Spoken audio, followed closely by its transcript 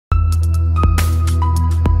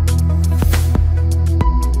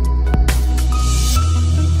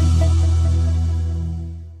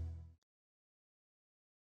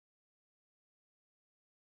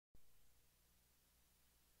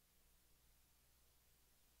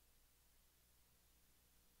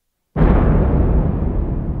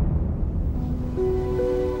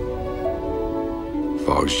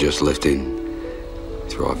fog's just lifting.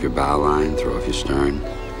 Throw off your bow line, throw off your stern.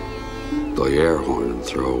 Blow your air horn and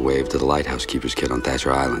throw a wave to the lighthouse keeper's kid on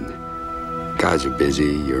Thatcher Island. Guys are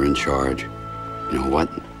busy, you're in charge. You know what?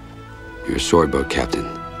 You're a swordboat captain.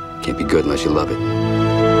 Can't be good unless you love it.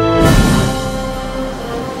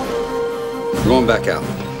 We're going back out.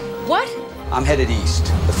 What? I'm headed east,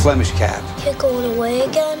 the Flemish Cap. You're going away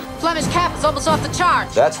again? Flemish Cap is almost off the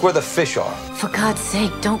charts. That's where the fish are. For God's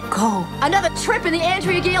sake, don't go. Another trip and the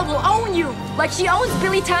Andrea Gale will own you, like she owns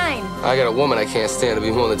Billy Tyne. I got a woman I can't stand to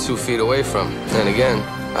be more than 2 feet away from. And again,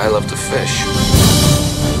 I love to fish.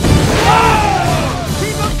 Oh!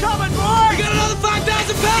 Keep them coming, boys! We got another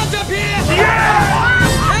 5,000 pounds up here! Yeah!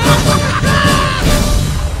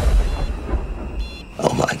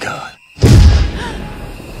 Oh my God.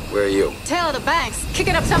 Where are you? Tail of the banks,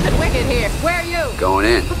 kicking up something wicked here. Where are you? Going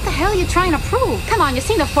in. What the hell are you trying to prove? Come on, you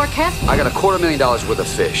seen the forecast? I got $250,000 worth of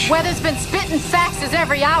fish. Weather's been spitting faxes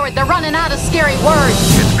every hour. They're running out of scary words.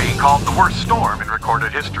 It's being called the worst storm in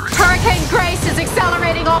recorded history. Hurricane Grace is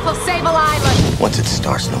accelerating off of Sable Island. Once it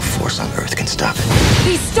starts, no force on Earth can stop it.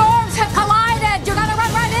 These storms have collided. You're gonna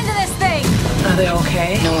run right into this thing. Are they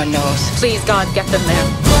okay? No one knows. Please, God, get them there.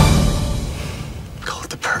 Call it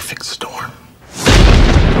the perfect storm.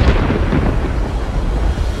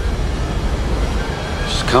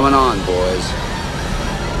 She's coming on, boys.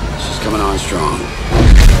 She's coming on strong.